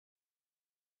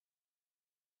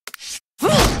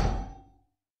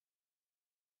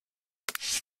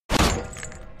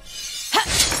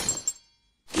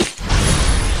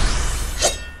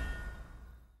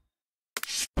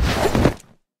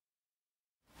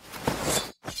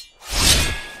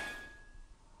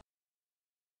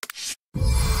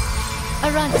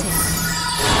Arante.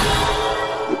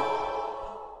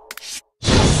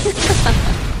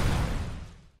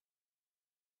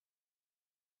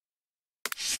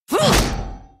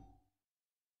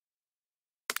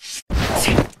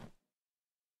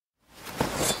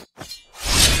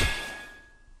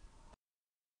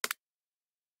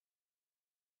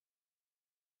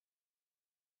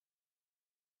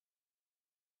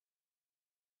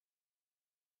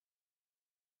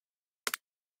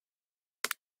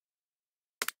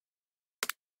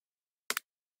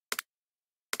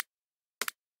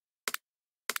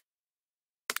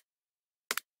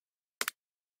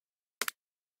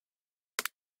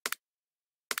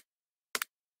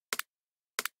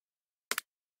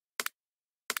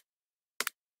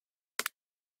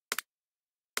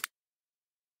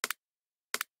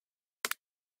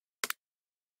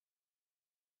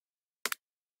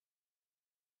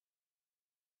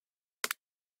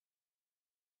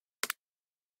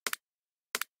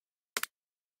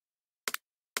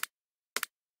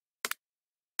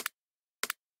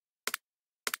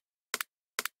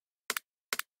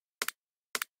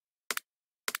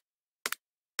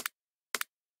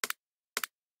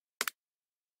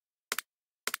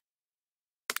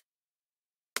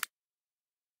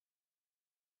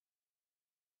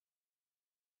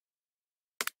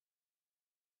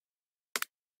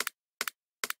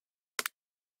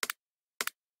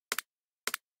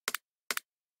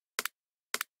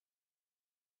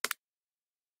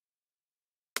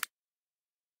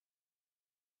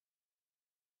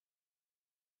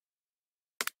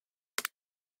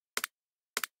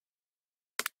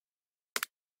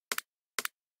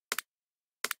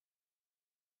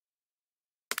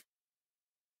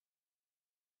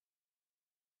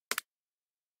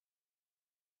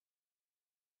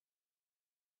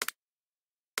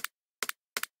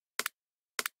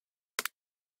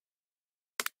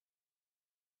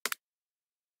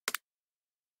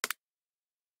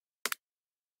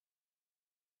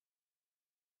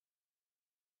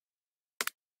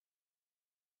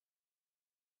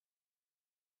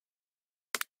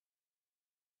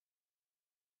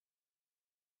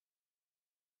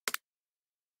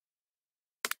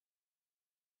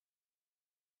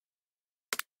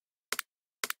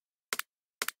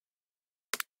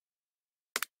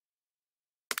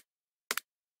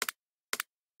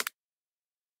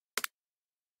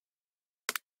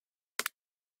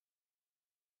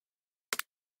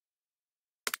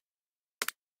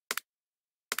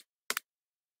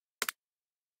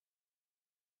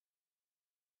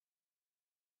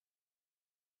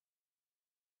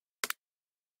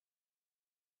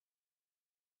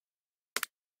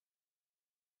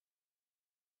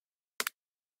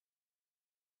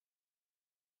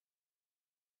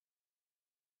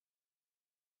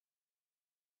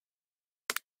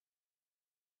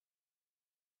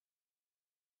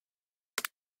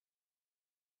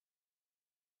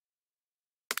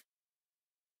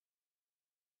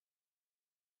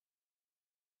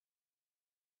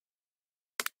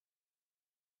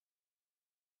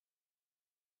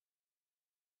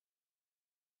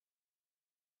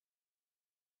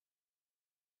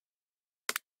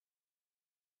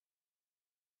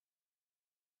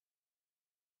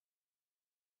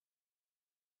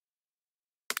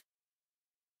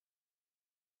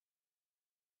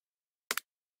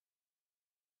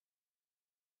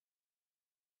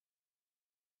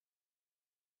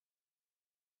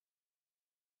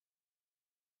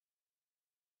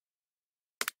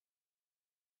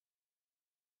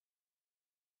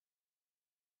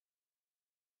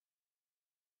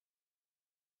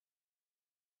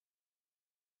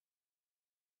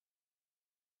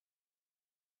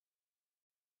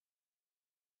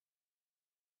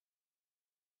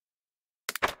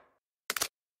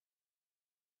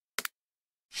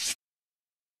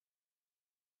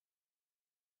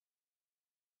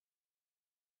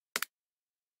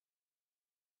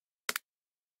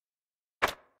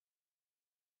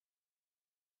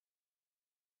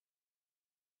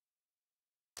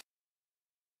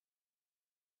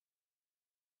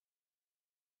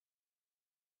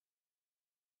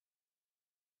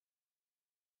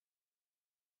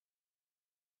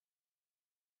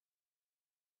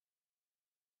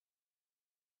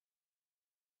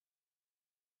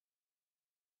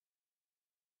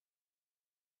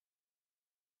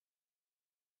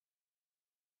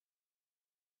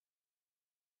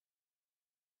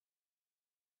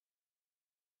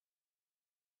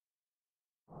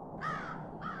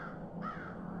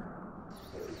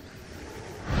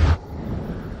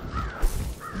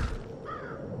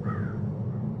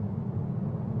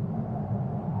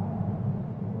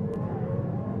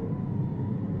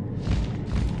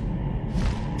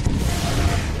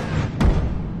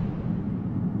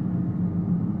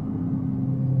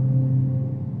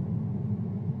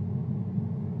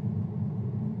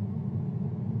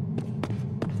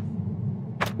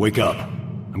 Wake up.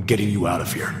 I'm getting you out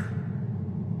of here.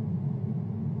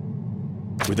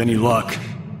 With any luck,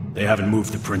 they haven't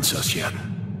moved the princess yet.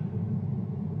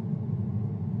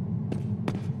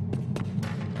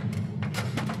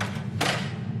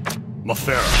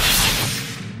 Mafera.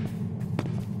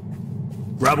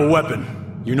 Grab a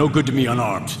weapon. You're no good to me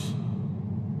unarmed.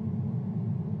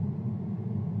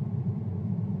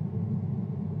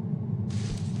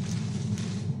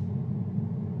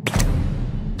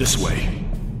 This way.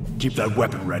 Keep that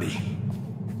weapon ready.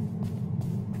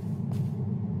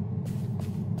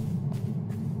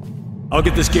 I'll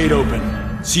get this gate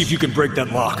open. See if you can break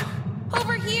that lock.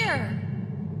 Over here!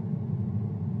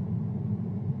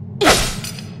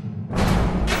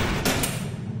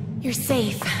 You're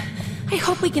safe. I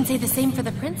hope we can say the same for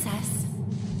the princess.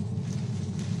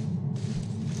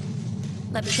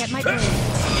 Let me get my broom.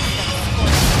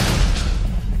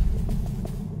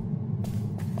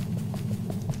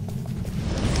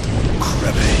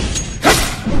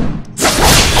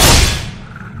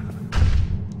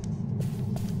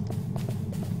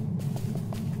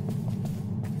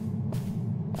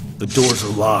 The doors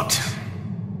are locked.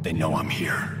 They know I'm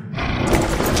here.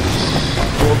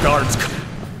 Door guards,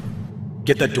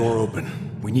 get that door open.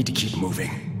 We need to keep moving.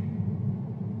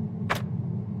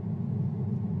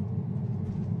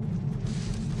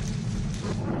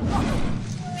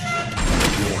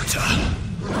 Morta.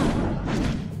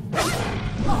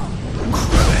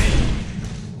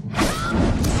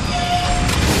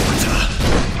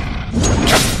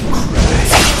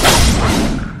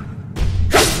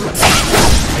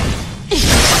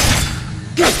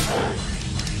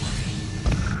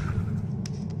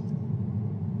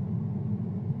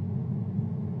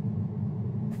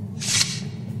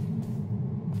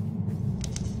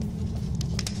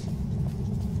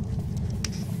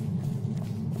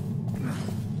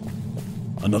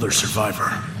 Another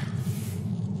survivor.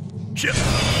 Chip.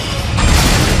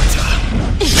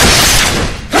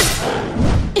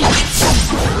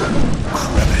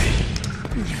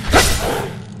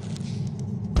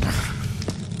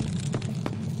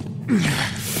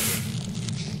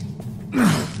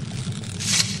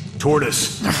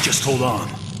 Tortoise, just hold on.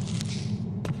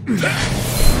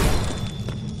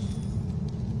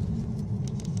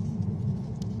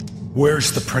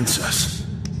 Where's the princess?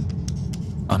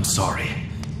 I'm sorry.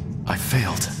 I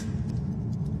failed.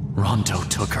 Rondo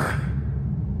took her.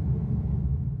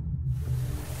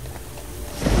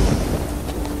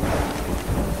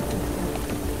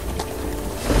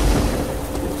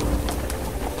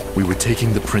 We were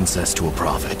taking the princess to a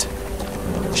prophet.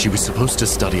 She was supposed to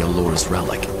study Alora's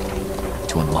relic,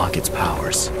 to unlock its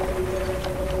powers.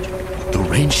 The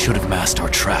range should have masked our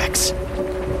tracks,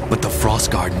 but the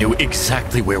Frost Guard knew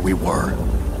exactly where we were.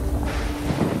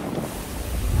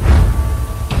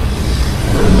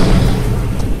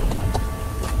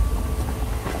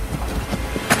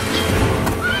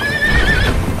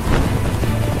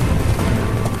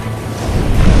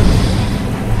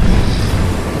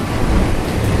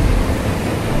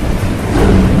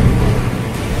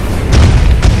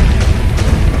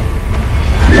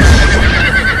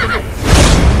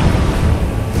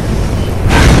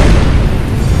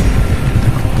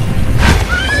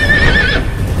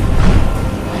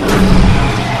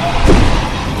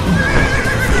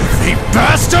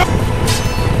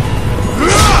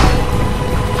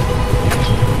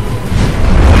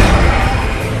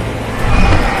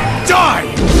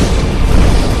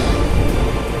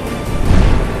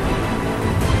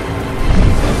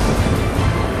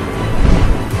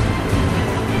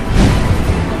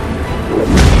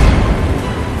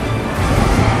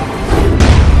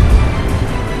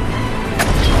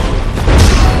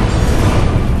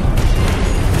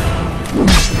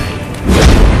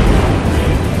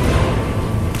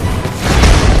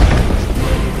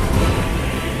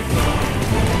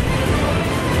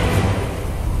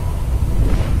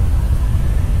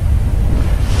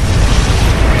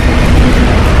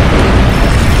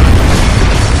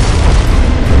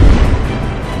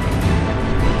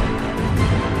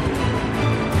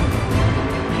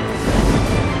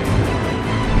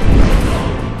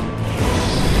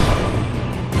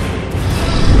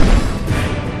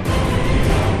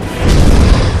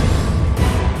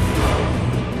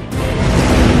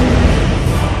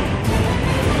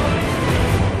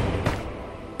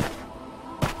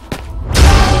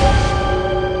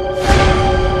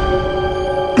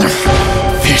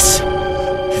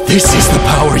 This is the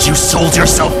power you sold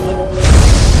yourself!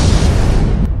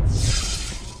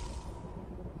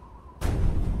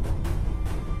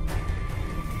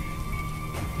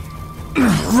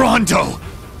 Rondo!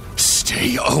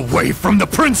 Stay away from the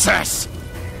princess!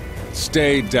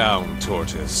 Stay down,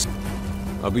 Tortoise.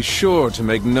 I'll be sure to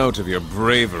make note of your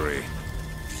bravery.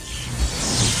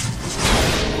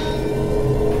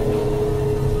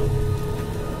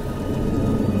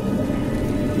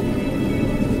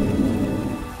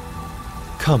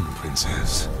 Come,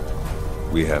 Princess.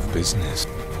 We have business.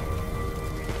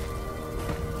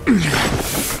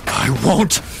 I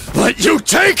won't let you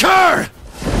take her!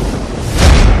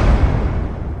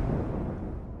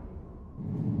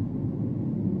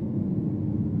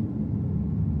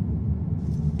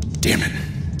 Damn it.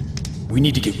 We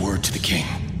need to get word to the king.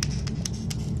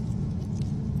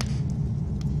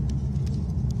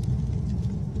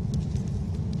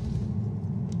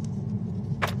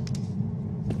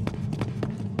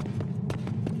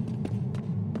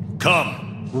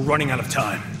 Come! We're running out of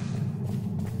time.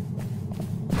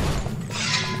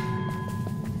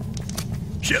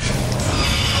 Ship!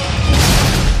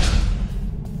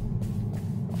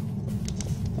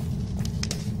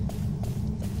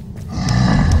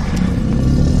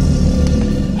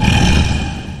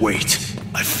 Wait,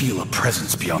 I feel a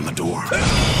presence beyond the door.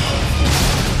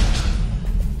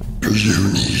 Do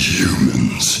you need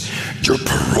humans? Your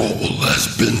parole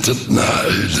has been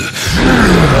denied.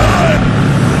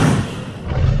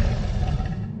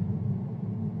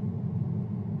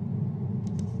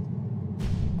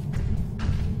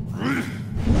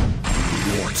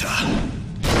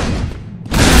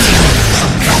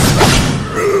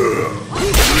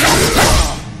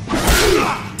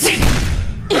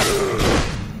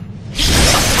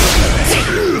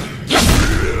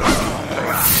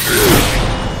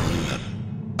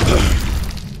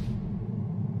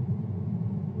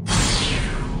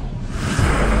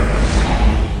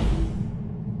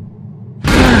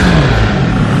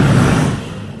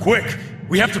 Quick!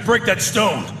 We have to break that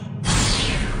stone!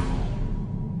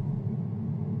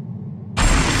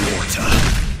 Morta.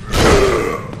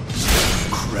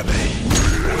 Krebe.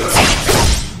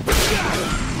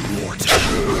 Morta.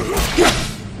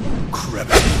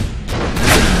 Krebe.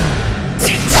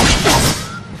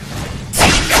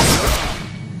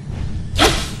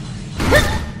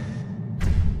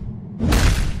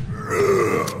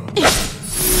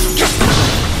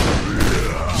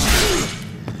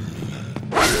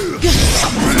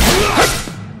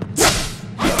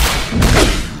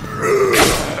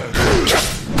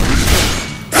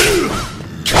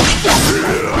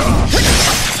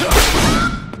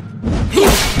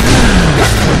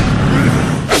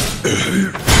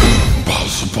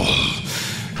 Impossible.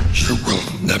 You will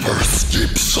never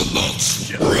escape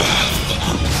Salon's wrath.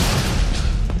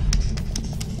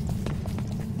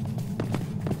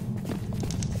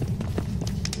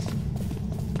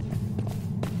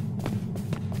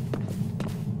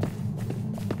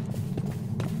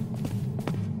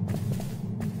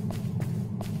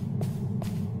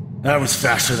 That was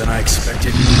faster than I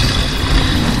expected.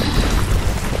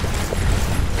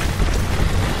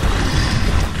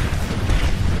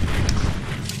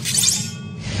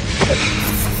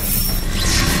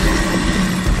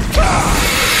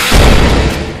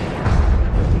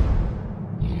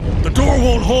 The door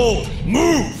won't hold!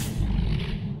 Move!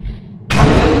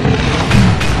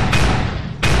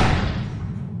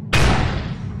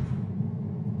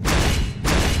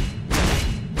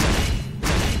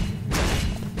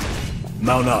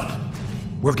 Mount up.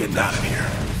 We're getting out of here.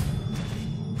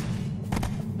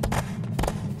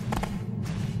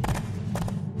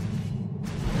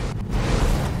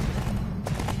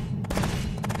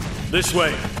 This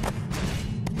way.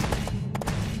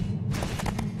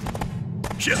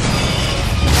 Shit.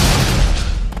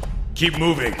 Keep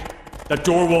moving. That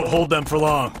door won't hold them for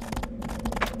long.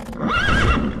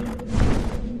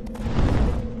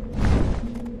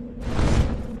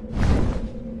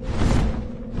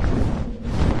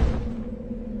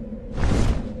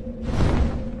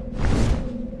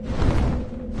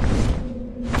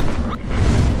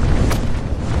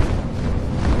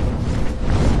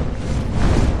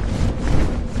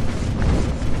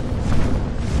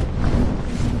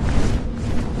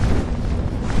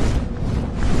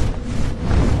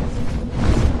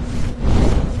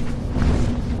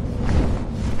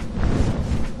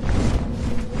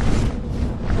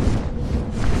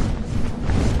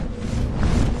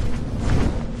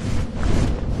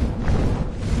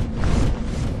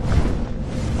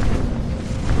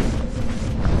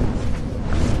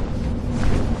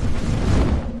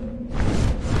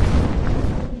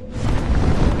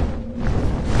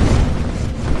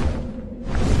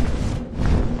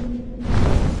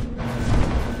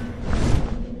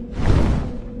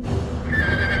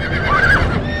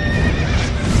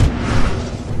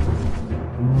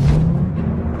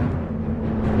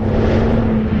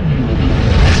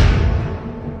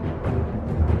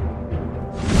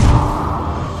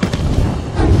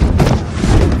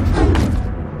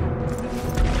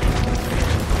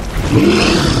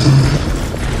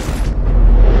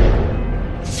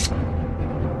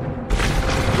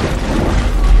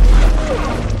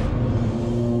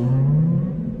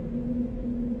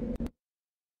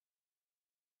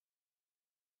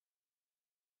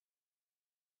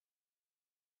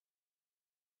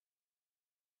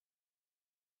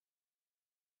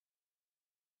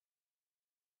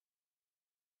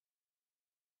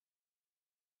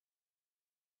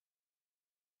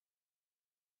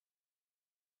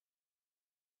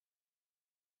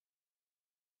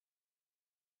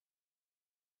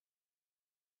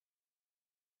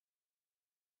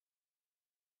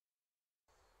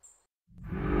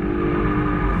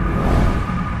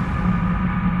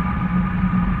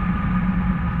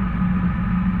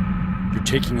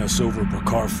 taking us over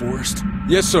Bakar Forest?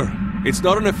 Yes, sir. It's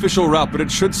not an official route, but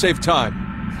it should save time.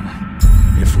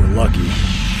 If we're lucky.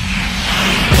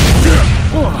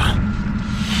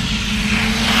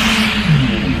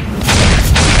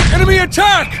 Enemy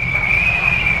attack!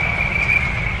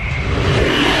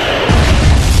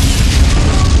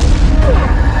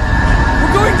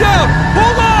 We're going down!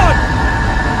 Hold on!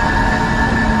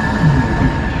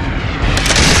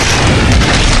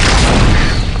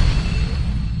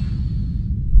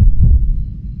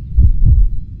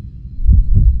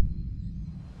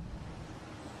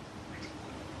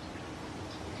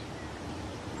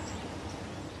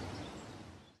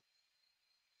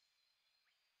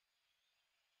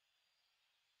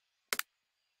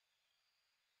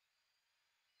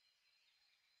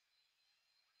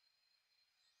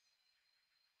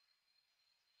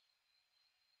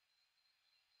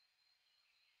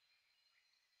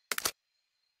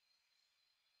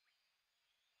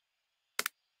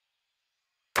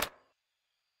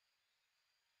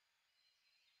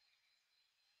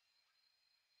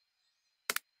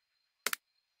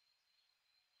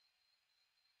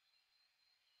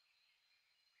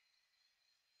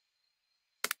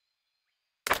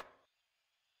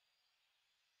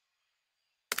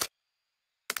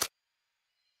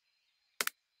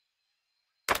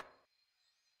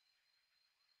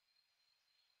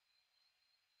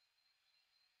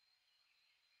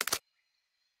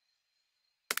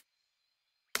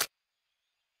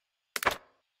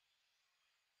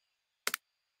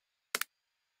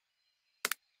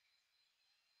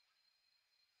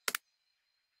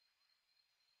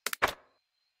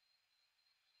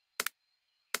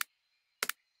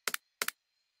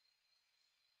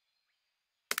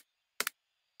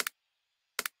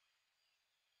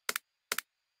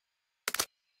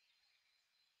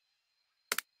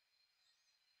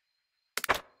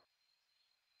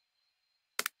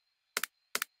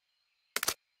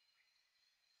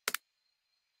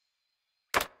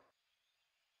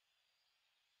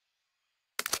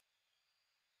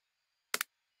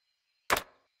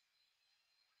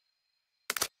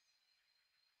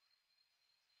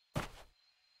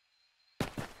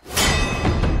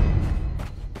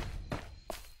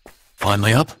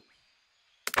 Finally up?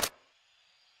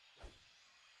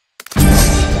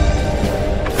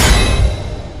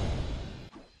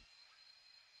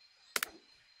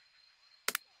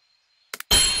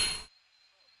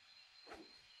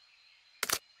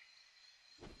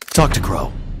 Talk to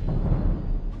Crow.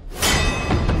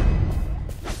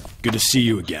 Good to see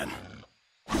you again.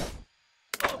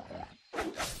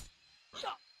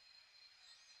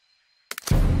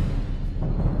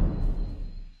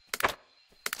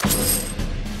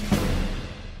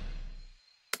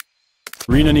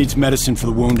 Rena needs medicine for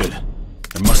the wounded.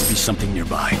 There must be something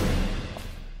nearby.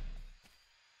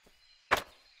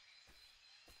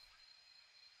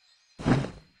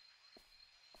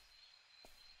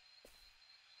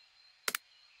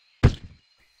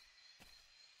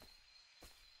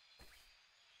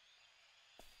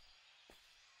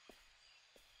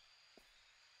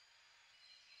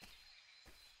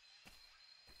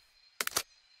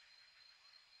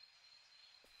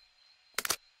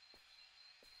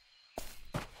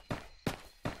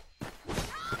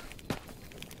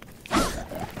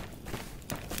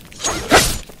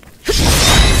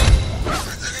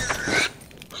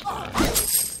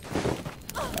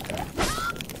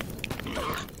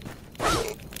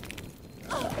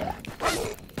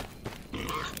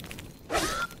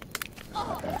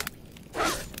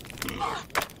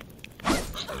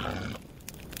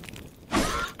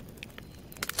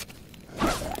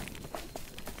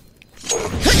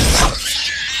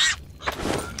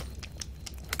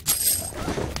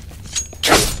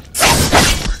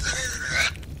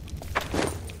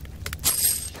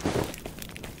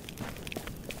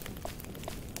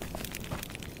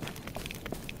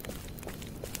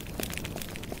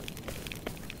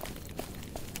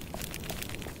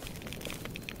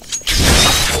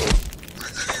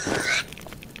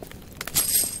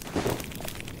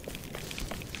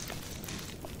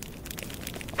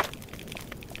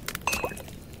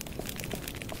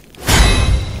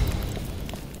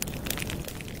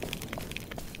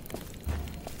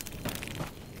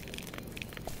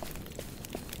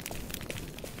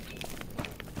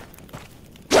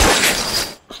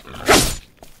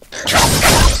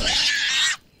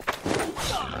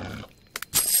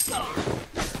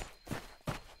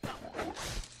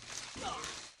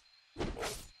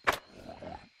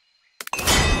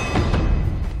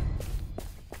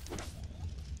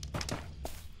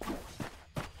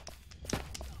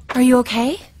 Are you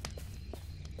okay?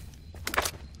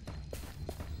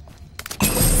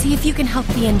 See if you can help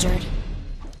the injured.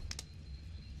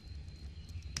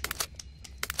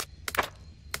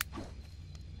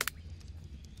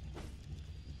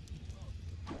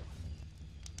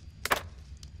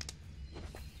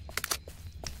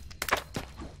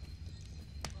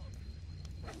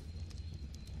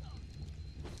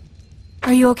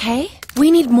 Are you okay? We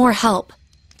need more help.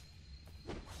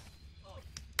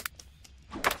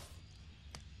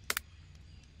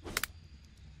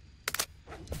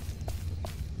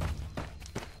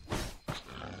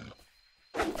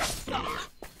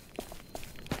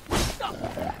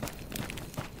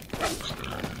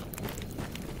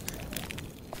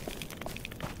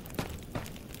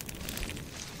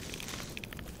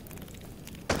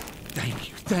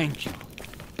 Thank you.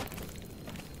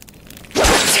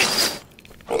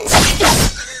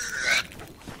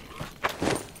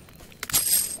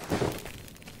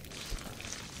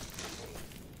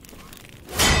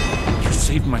 You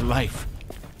saved my life.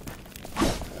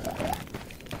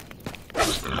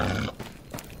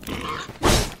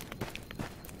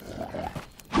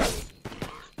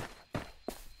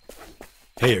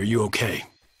 Hey, are you okay?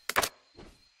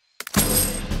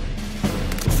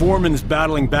 The foreman's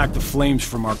battling back the flames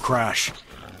from our crash.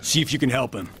 See if you can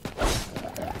help him.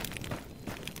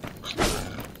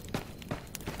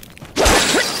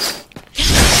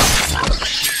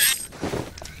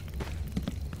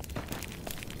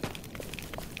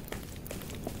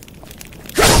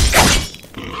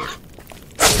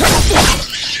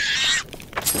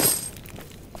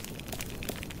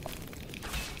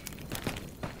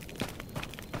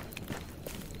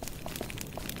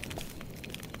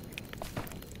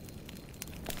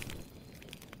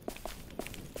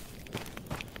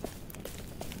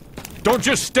 Don't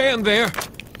just stand there!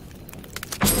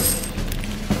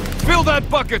 Fill that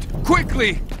bucket,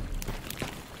 quickly!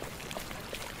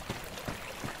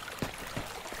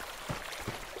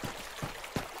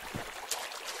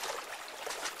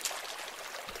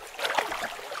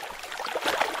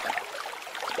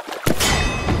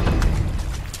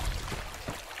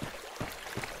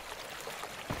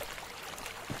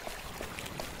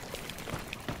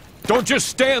 Don't just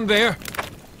stand there!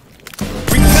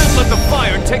 Let the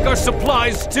fire take our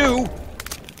supplies, too!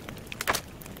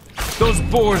 Those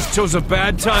boars chose a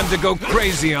bad time to go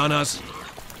crazy on us.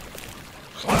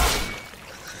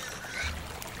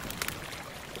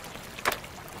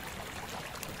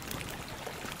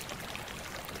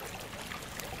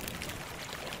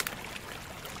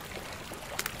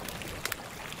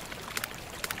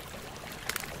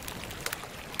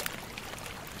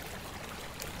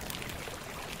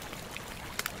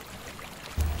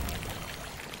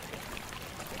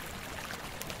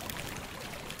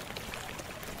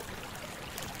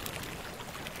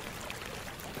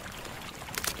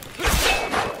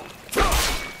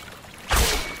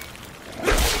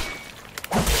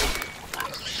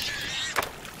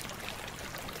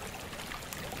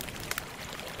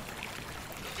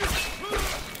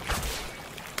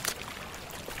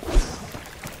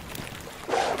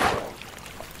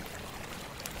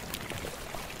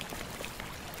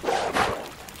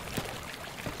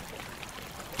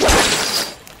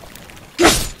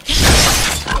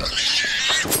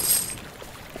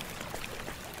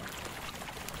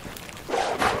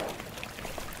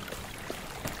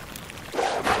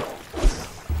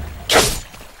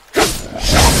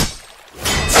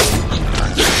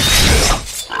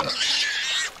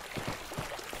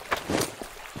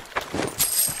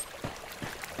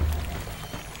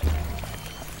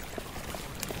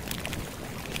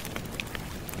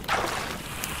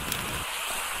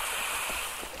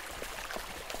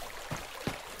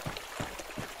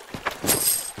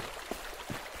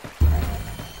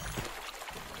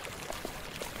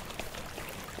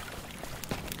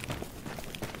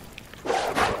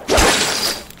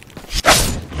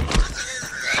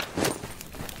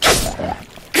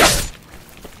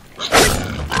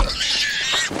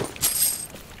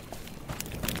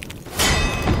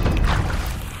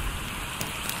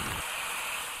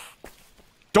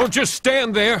 Don't just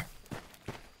stand there!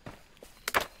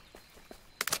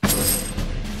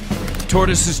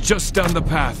 Tortoise is just down the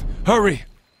path. Hurry!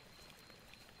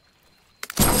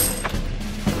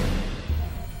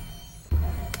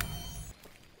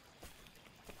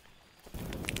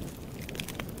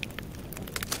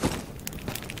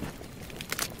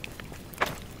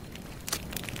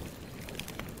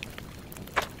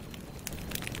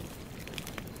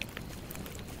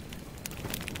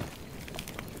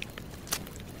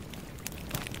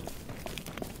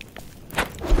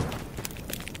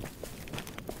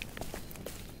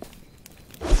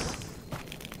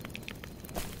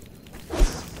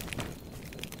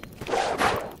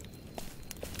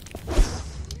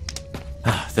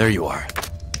 There you are.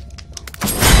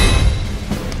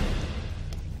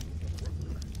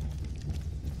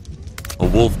 A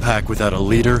wolf pack without a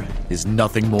leader is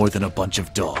nothing more than a bunch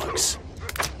of dogs.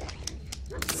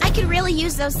 I could really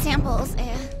use those samples.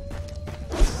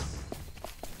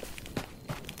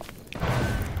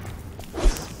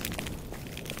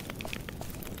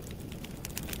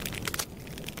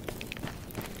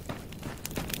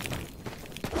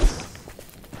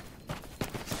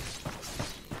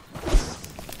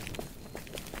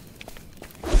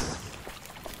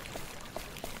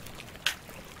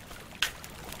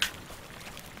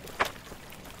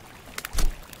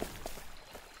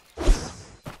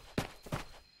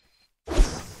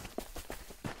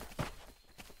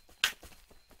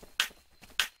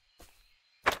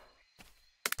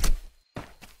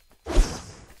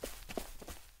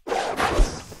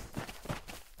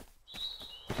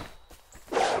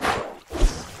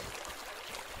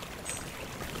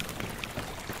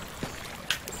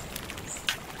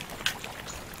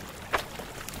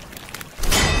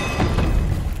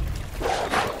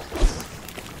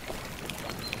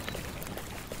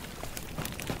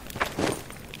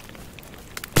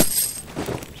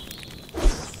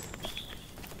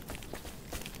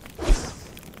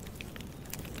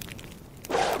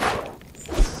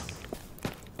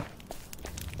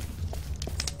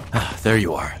 There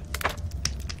you are.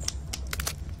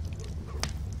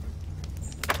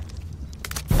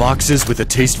 Foxes with a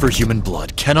taste for human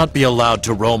blood cannot be allowed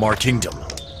to roam our kingdom.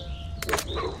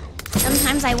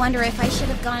 Sometimes I wonder if I should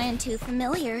have gone into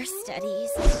familiar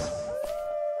studies.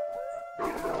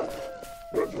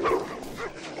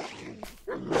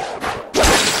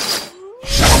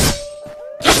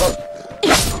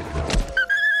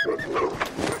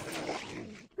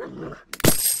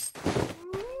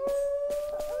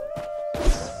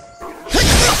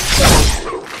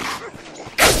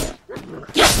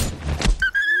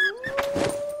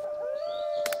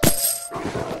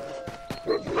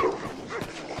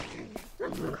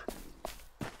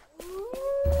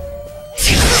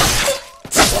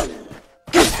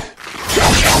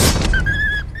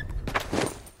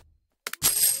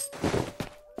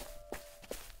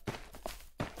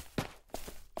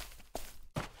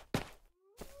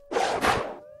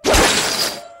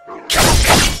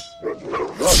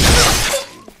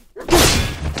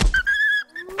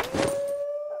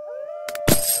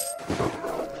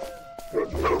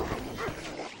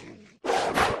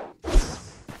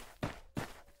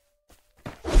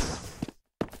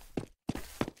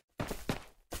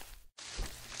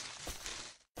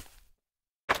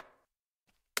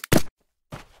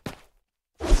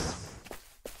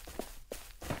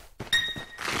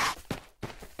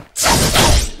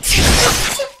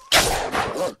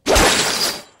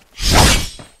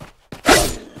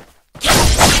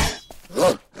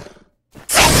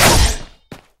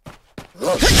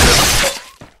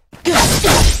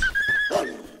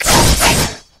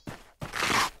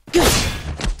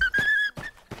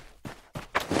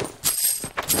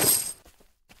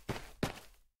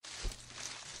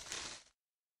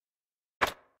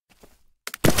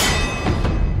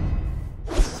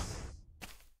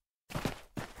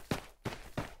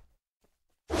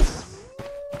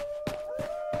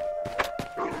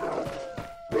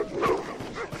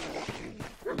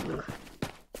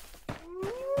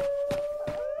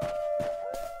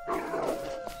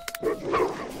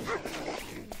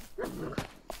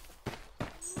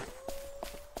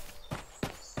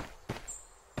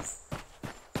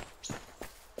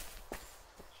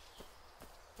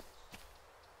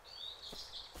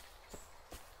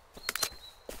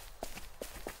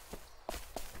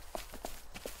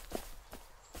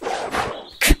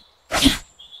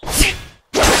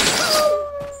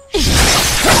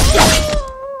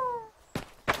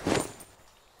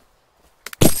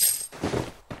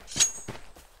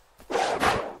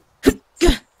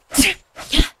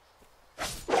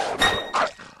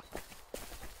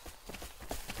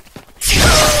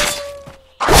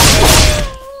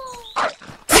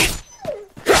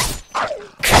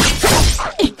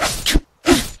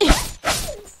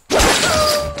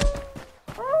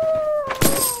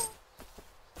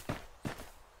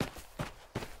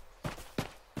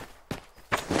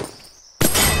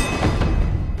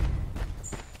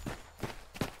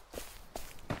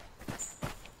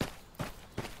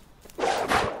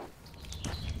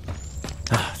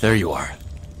 There you are.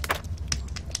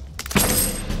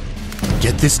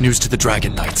 Get this news to the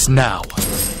Dragon Knights, now!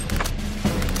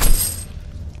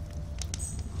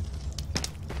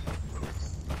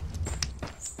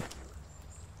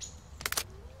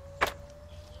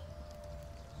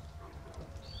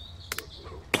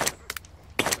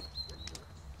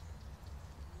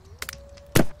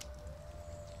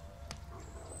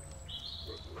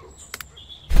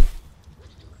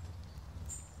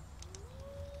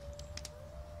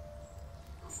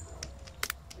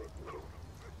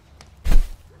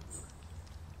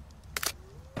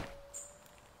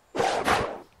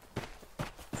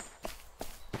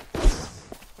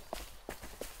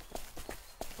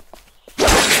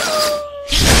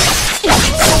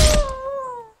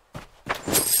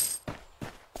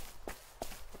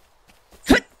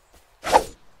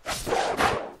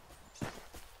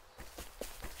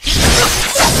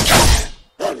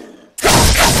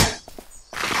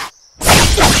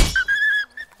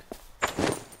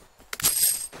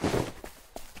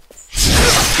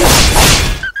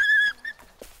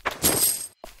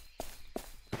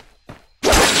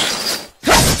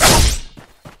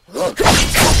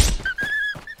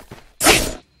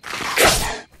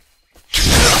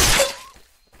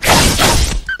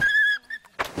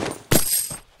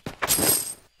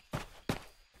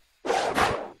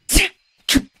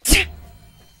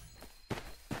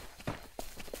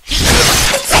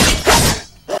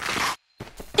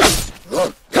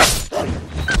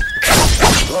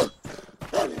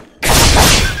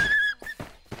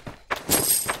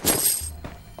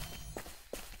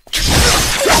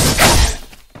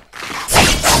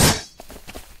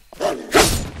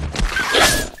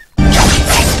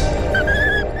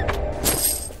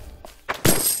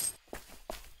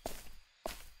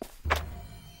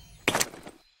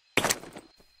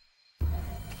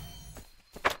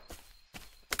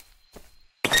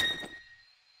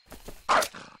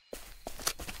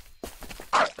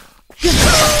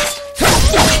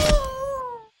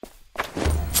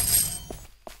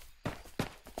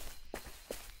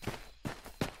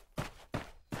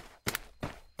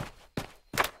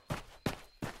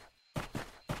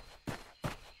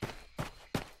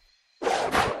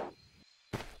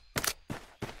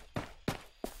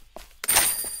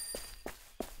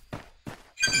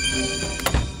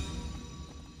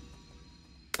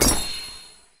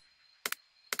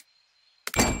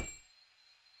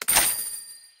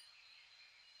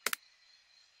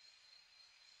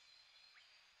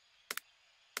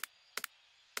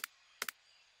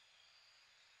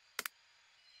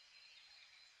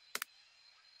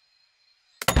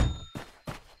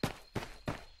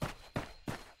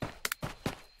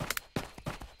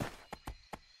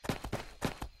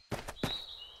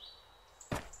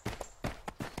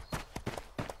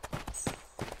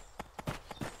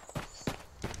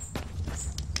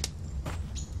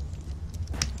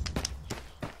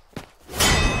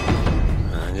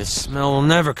 This smell will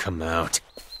never come out.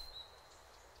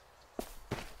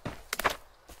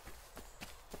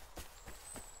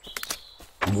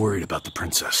 I'm worried about the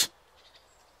princess.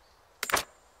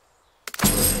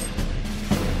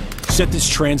 Set this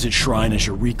transit shrine as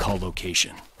your recall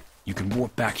location. You can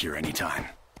warp back here anytime.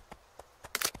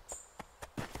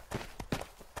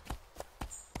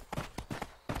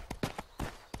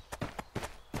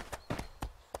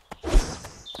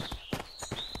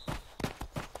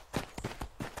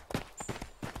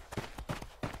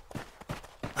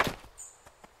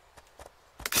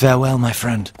 Farewell, my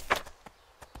friend.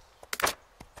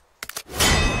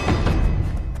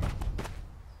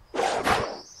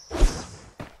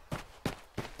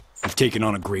 You've taken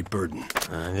on a great burden.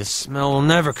 This smell will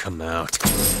never come out.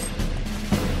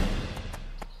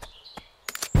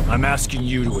 I'm asking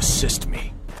you to assist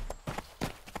me.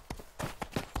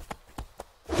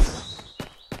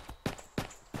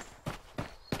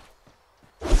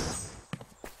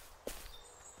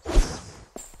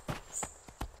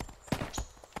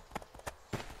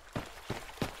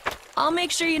 I'll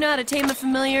make sure you know how to tame a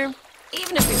familiar,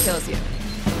 even if it kills you.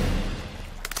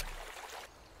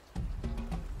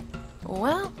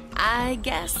 Well, I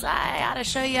guess I ought to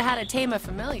show you how to tame a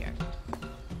familiar.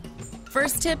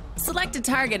 First tip, select a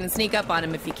target and sneak up on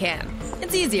him if you can.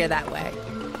 It's easier that way.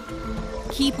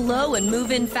 Keep low and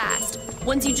move in fast.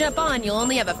 Once you jump on, you'll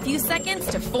only have a few seconds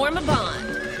to form a bond.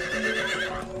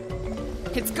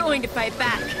 It's going to fight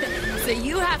back, so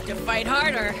you have to fight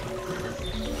harder.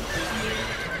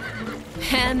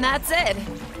 And that's it.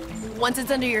 Once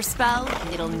it's under your spell,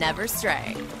 it'll never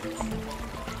stray.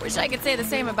 Wish I could say the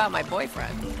same about my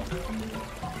boyfriend.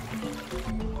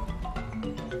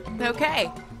 Okay,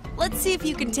 let's see if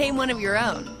you can tame one of your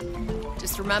own.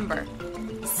 Just remember,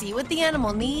 see what the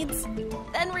animal needs,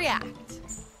 then react.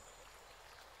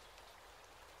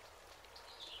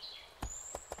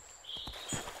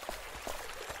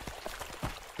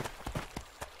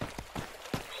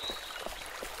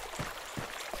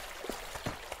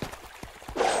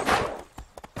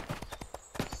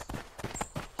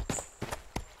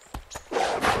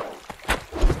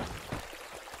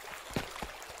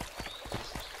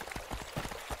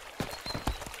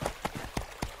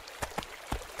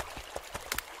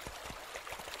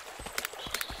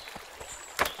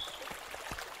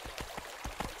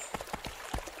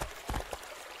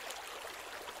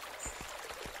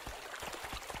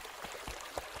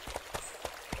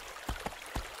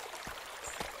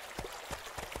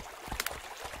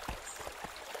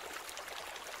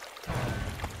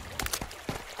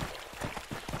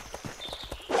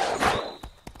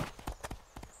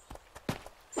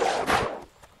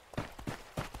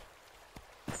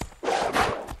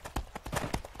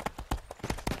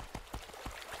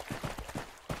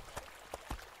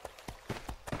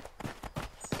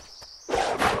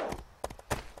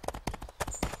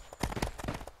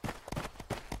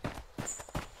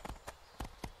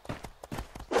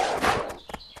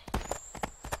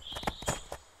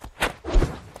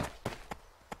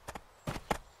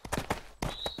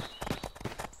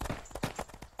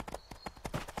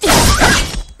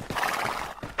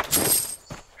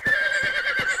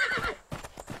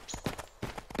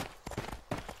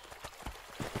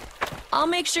 I'll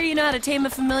make sure you know how to tame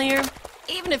a familiar,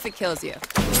 even if it kills you.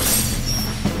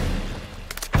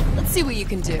 Let's see what you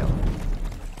can do.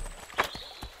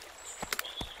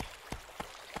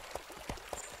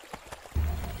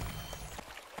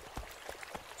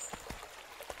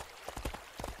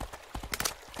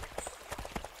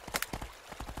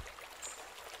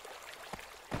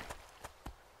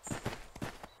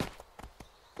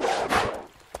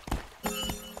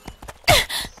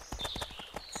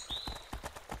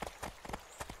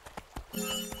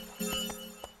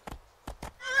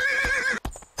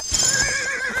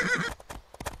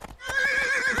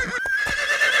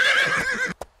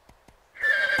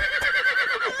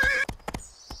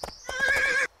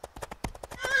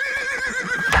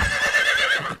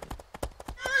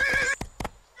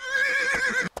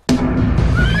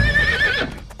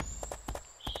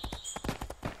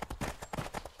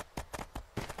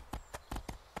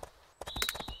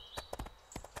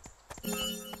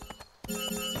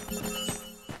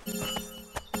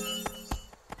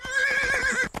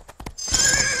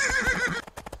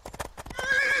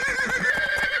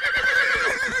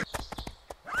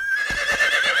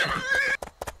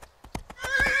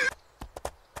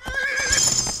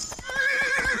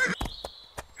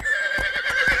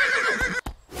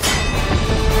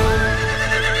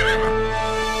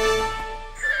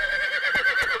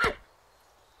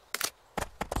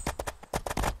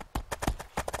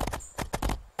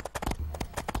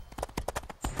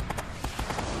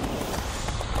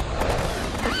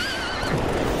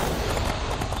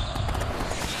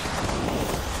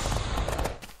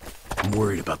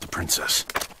 worried about the princess.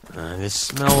 This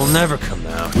smell will never come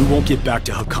out. We won't get back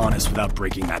to Hakanis without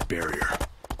breaking that barrier.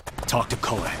 Talk to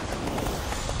Kole.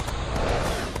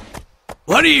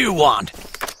 What do you want?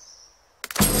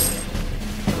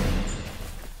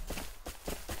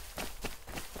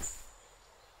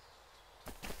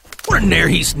 What in there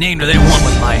he's named to that one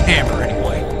with my hammer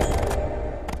anyway?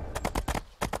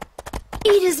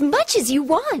 Eat as much as you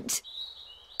want.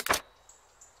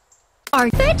 Or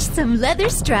fetch some leather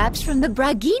straps from the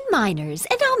Bragin miners,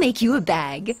 and I'll make you a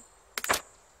bag.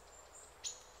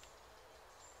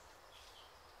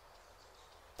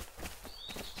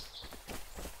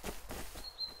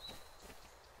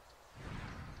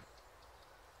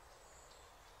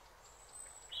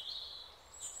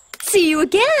 See you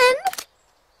again!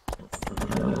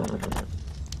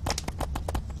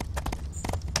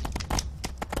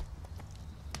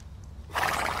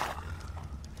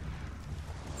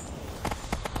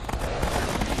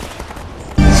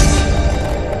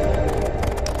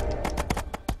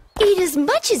 Eat as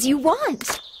much as you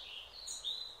want.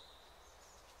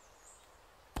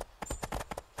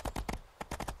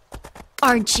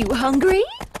 Aren't you hungry?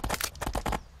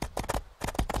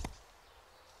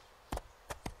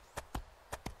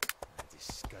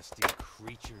 Disgusting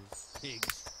creatures,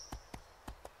 pigs.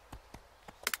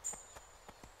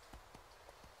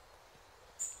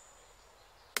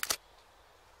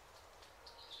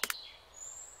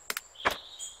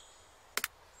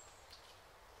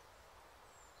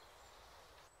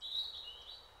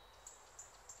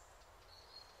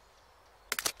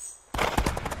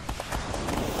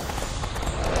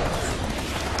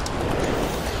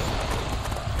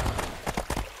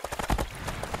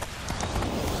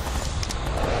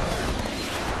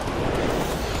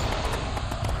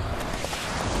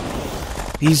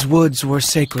 These woods were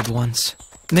sacred once.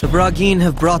 The Bragin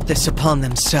have brought this upon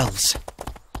themselves.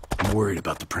 I'm worried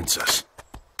about the princess.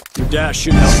 Your dash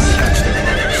should help me catch their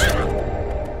runners.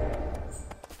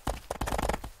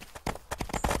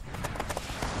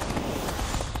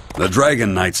 The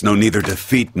Dragon Knights know neither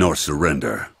defeat nor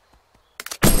surrender.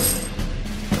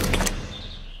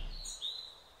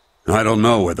 I don't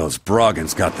know where those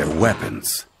Bragans got their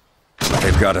weapons, but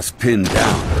they've got us pinned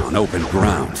down on open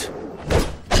ground.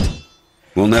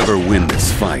 We'll never win this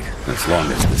fight as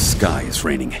long as the sky is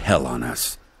raining hell on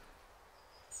us.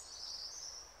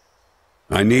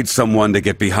 I need someone to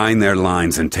get behind their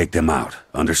lines and take them out.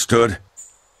 Understood?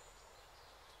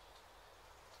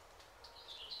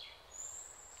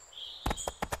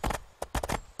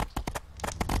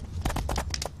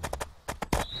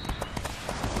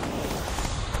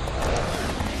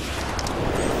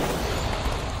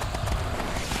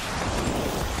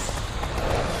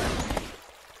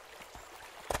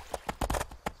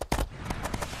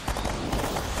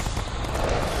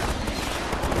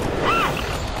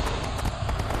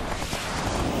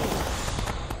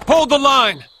 Hold the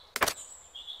line!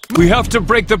 We have to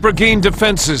break the Bragin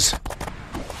defenses.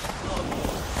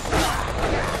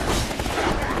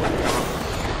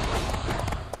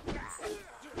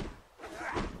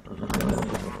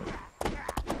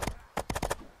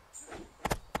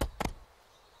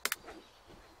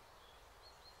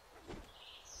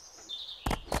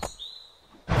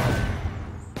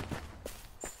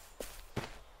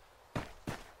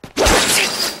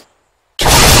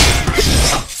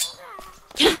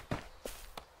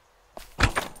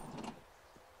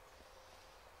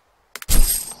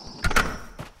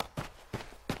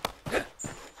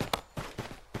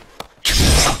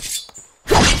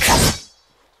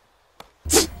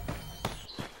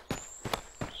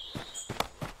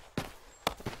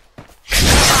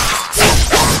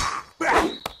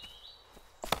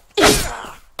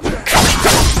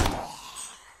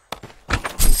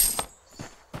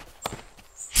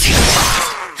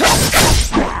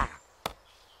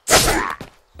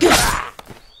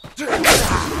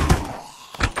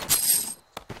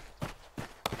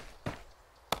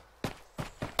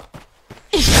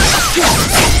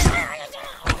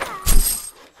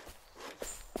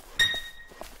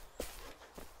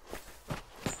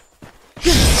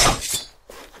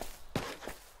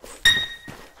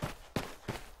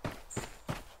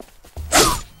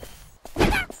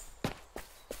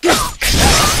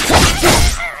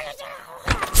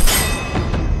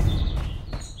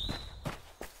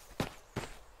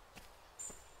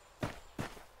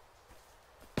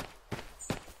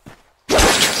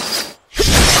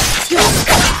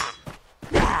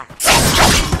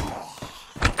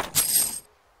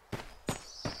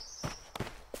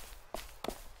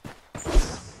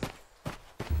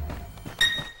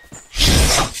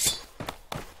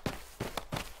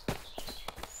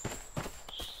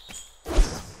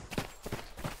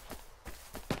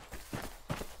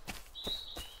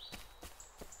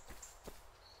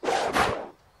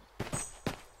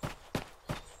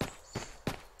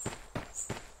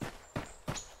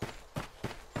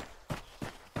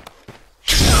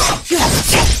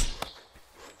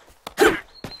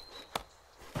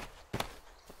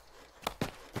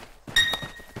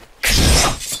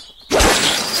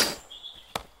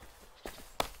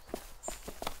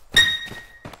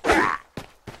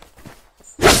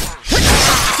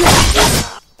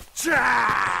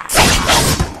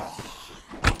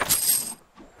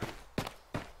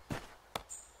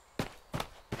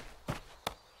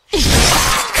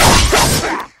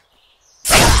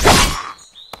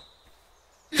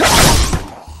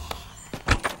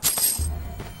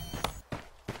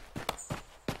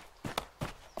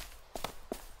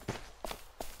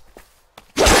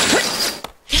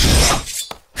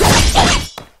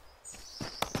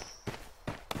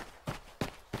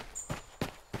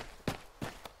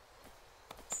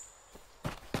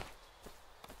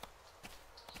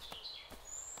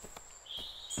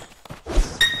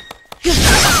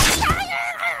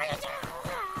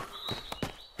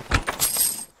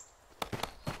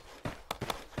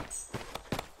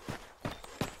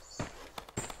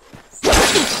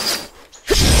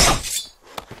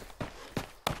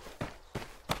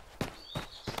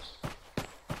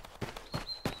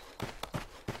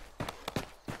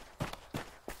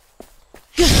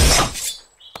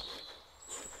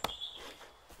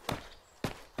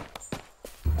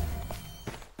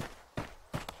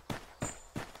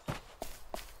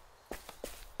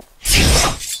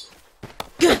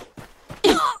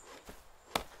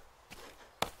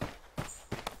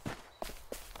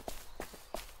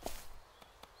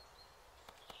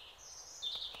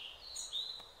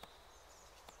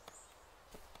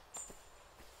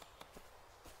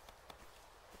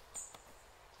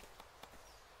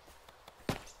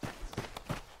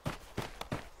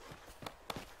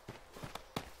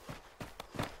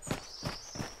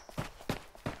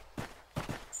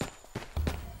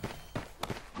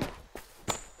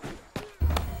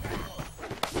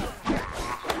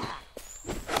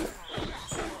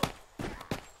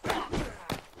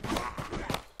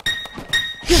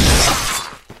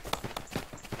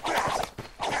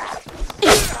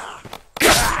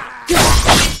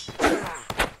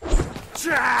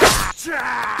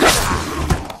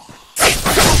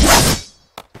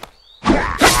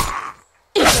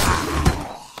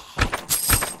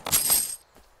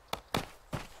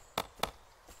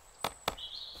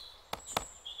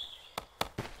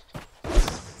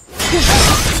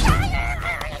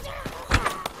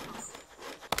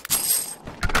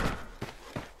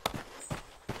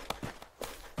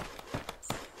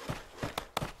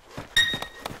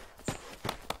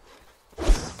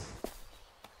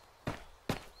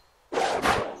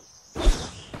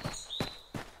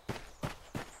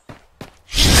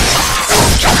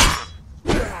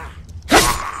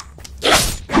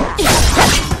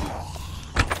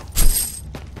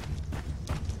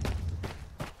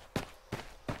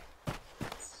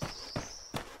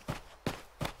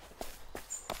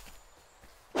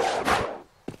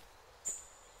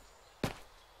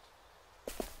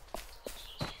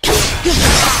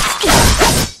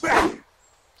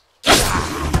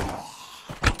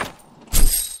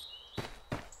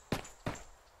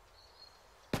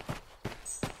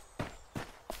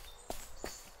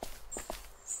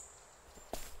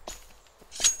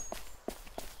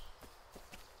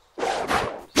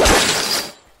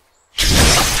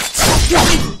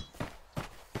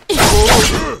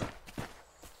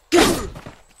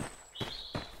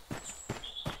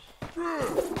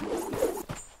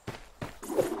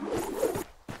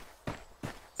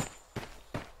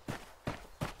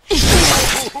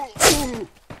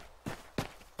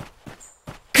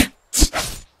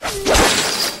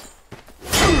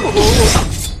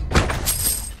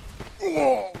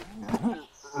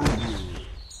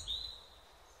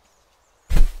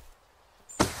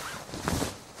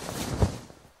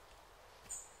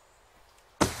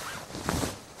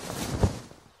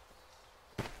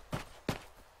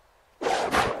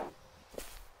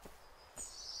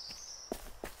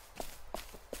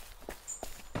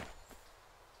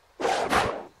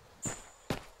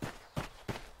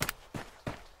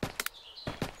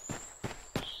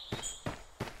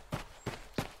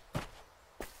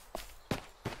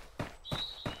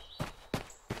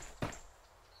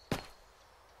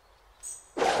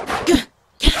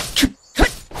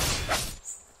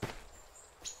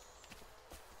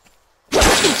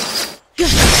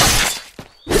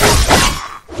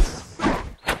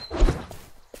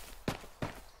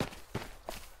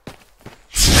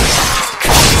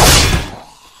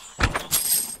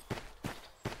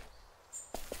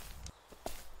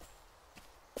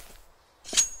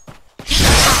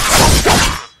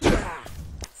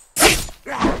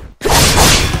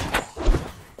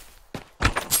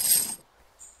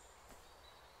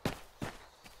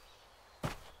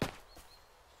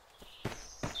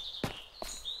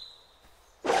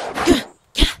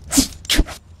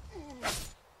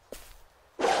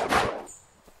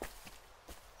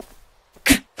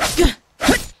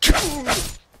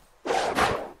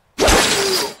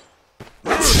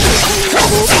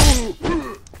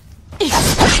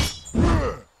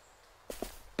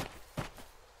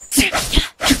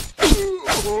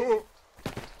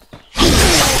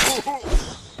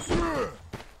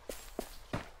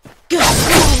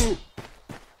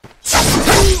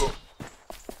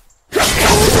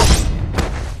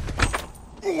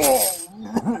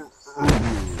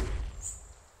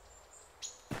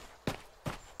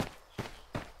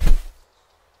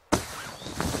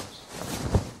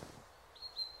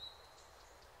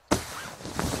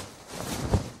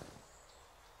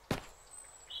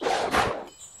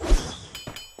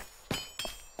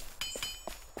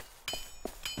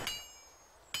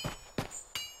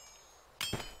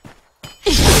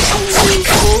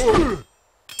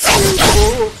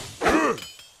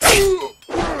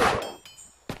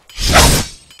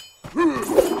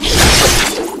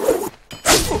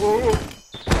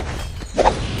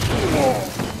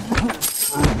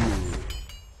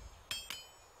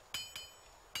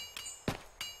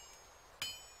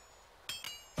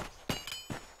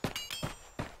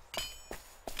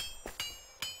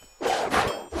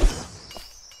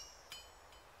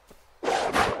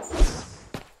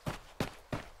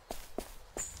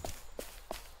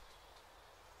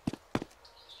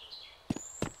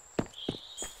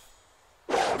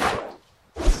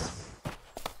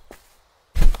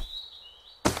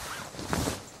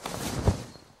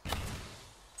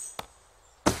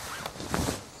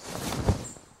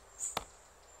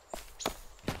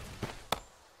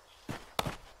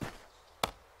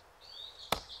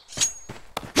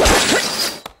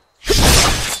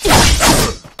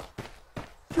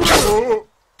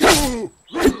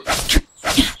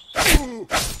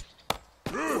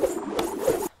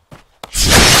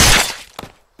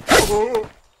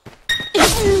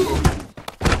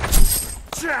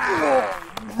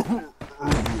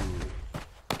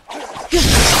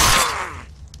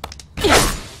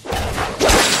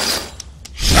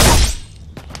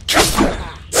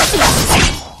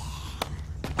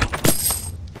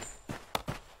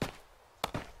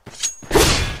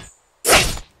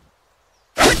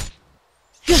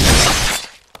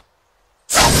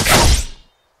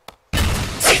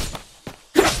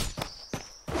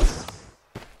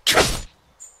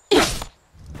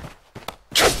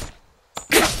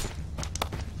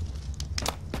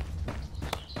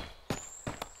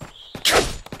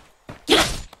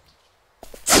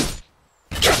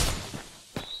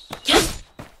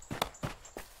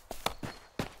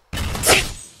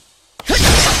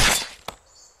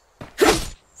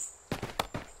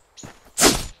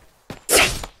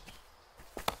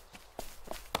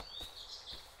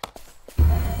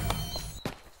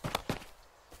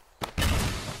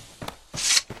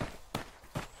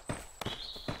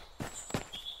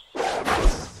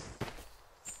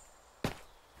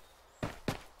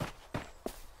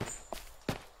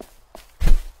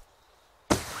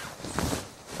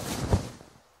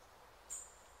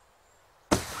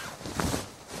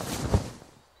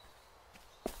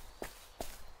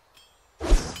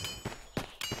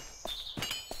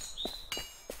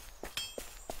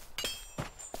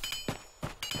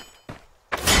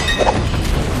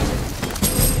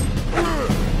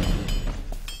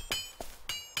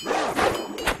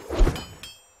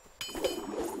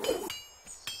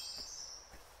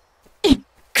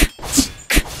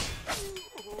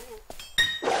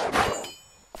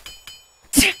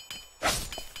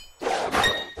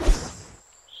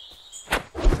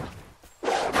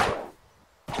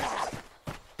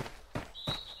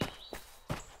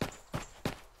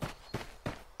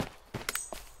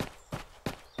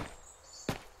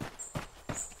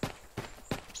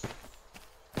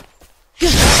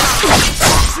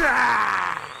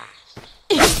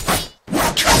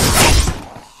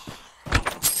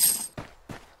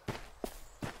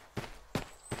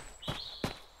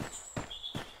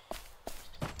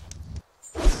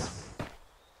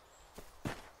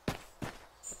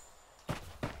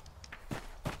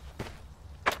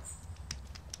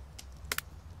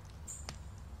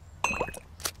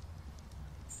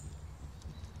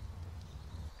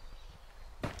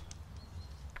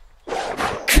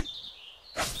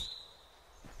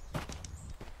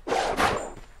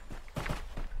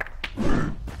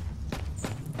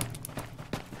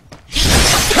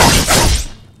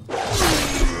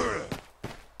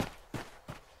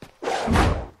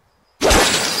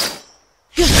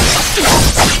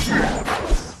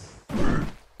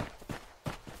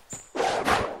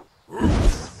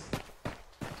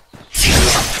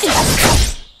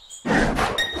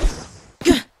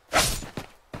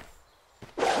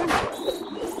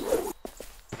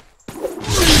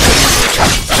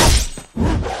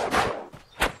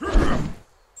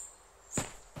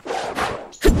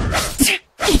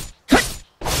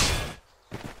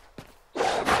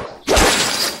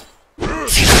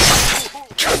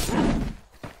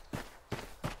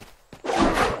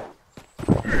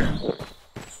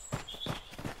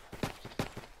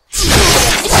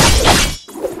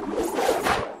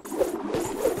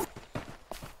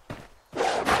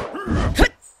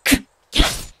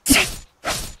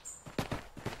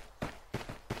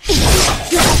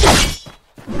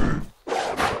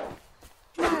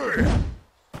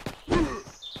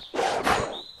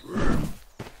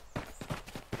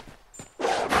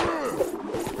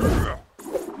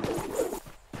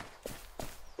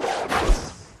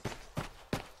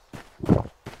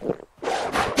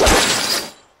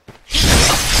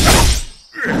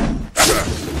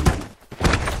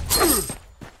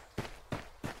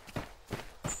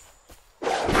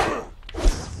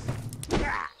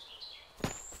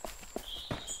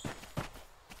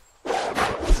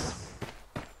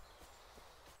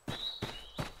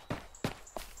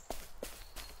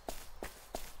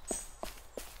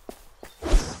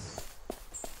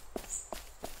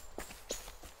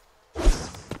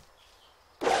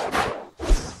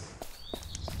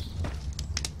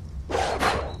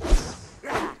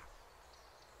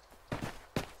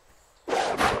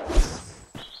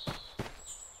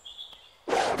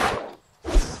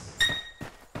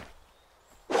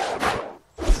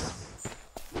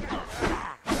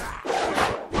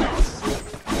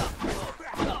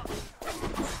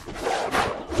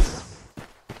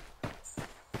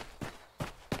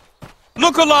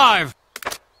 Look alive!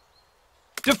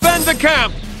 Defend the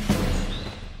camp!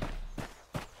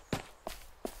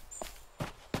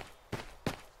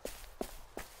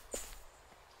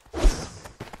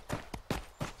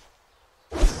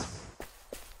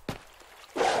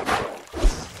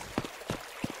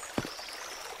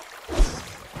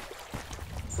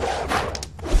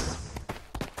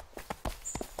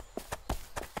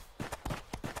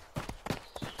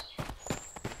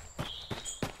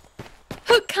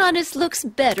 Icarus looks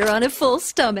better on a full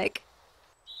stomach.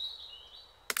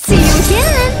 See you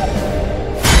again!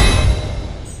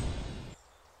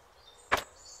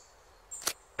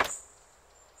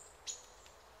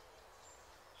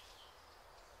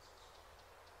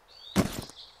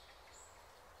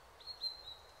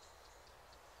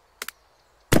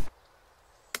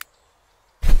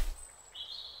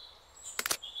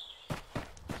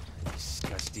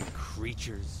 Disgusting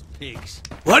creatures, pigs.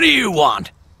 What do you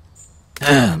want?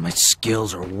 My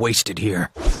skills are wasted here.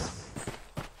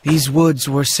 These woods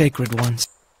were sacred once.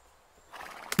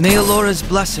 May Alora's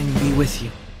blessing be with you.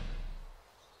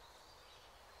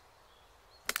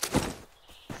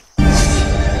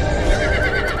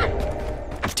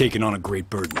 You've taken on a great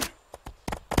burden.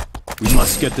 We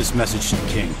must get this message to the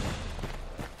king.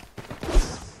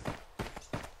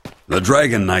 The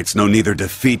Dragon Knights know neither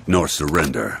defeat nor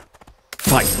surrender.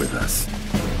 Fight with us.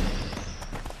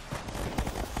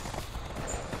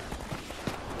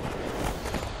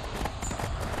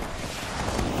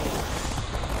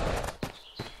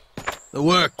 The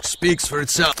work speaks for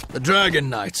itself. The Dragon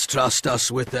Knights trust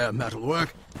us with their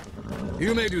metalwork.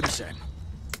 You may do the same.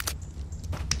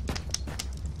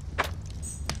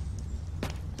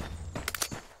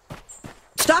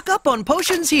 Stock up on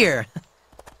potions here!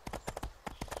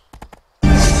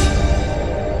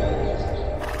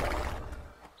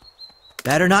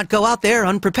 Better not go out there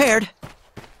unprepared.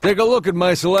 Take a look at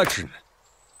my selection.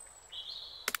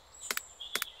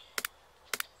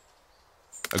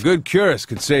 A good cuirass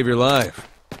could save your life.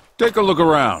 Take a look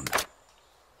around.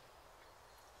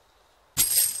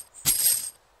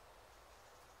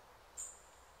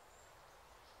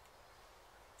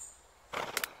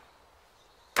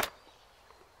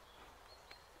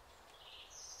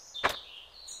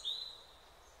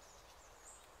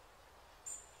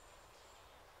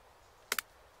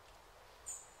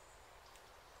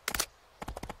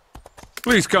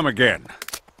 Please come again.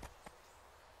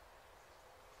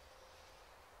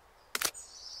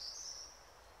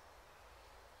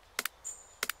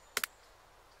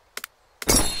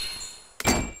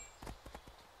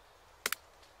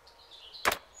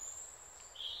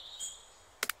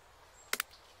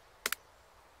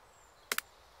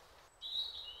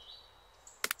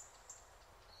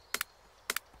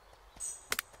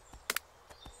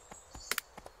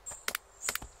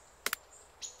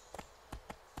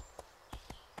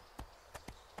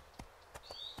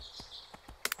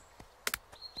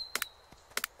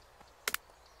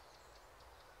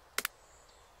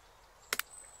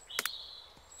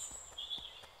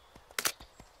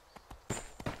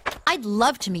 I'd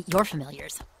love to meet your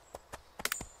familiars.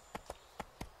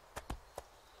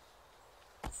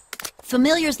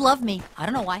 Familiars love me. I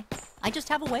don't know why. I just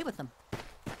have a way with them.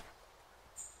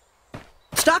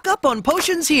 Stock up on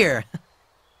potions here!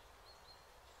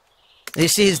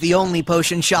 This is the only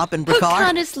potion shop in Brakar.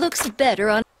 Icarus looks better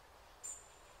on...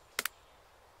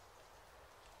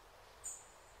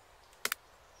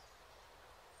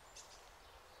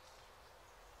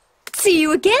 See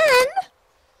you again!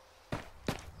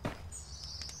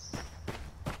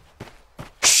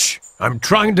 Shh! I'm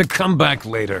trying to come back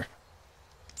later.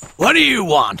 What do you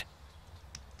want?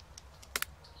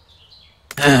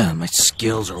 My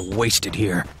skills are wasted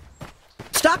here.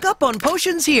 Stock up on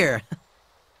potions here!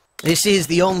 This is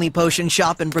the only potion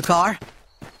shop in Brakar.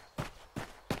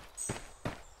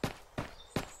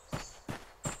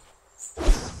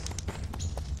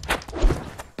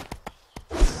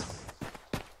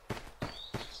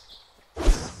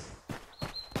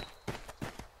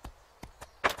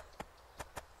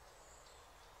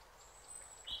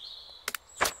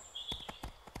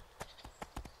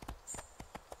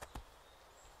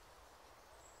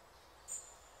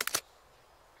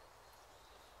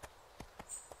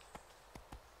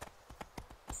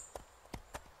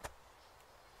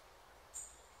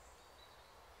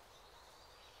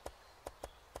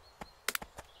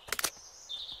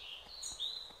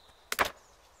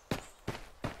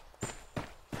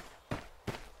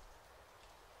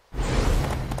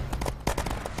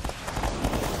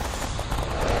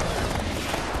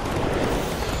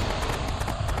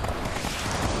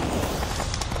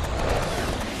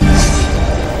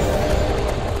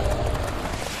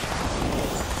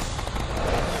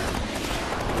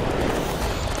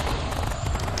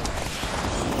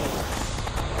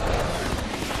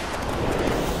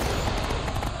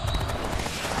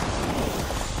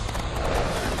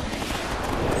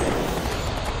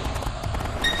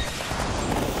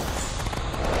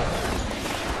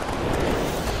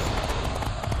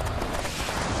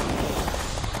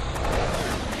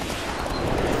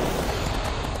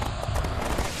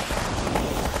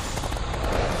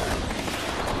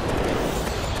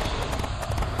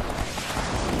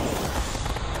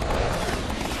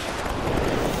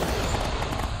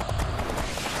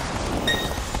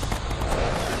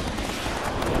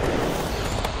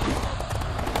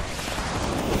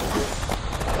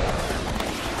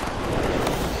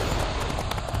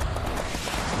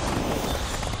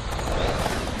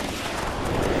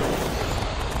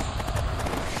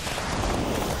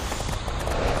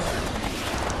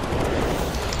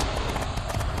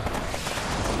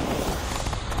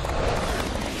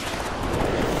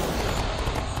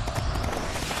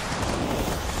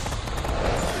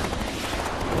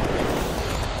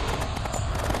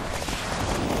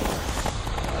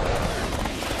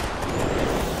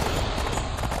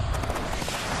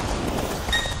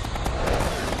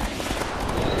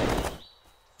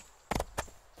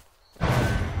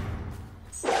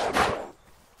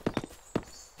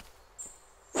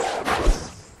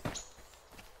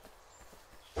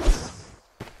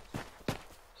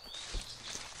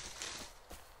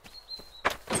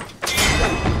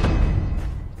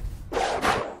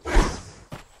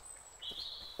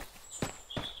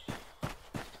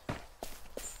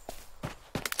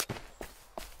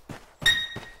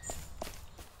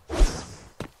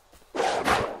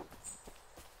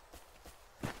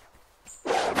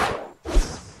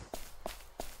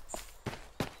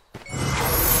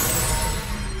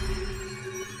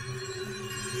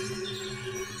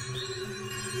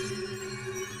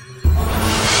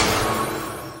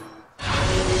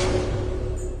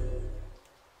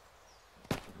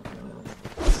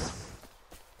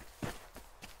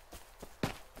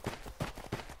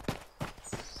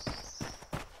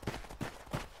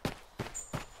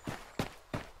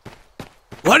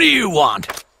 What do you want?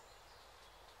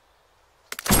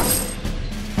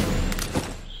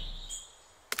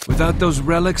 Without those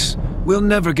relics, we'll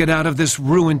never get out of this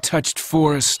ruin-touched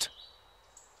forest.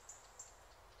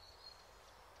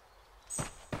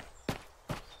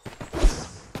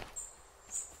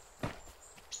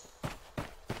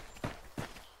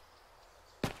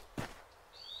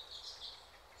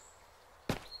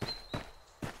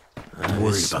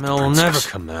 Worried This about the smell will never princess.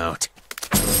 come out.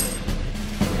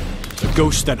 The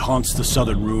ghost that haunts the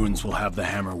southern ruins will have the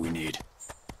hammer we need.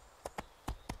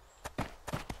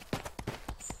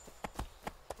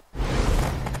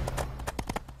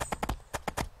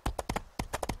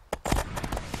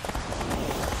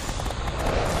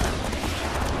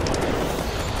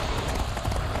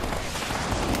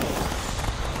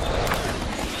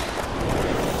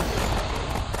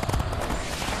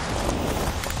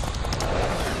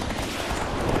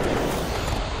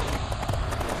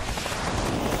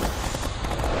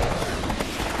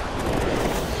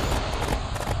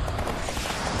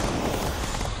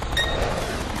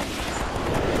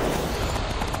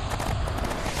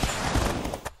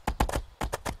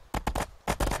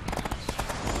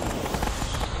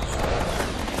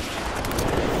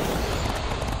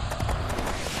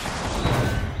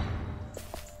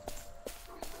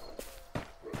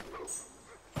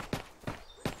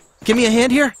 Give me a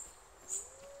hand here?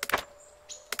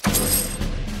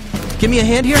 Give me a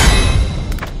hand here?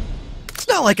 It's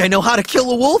not like I know how to kill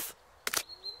a wolf!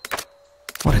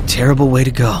 What a terrible way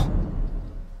to go.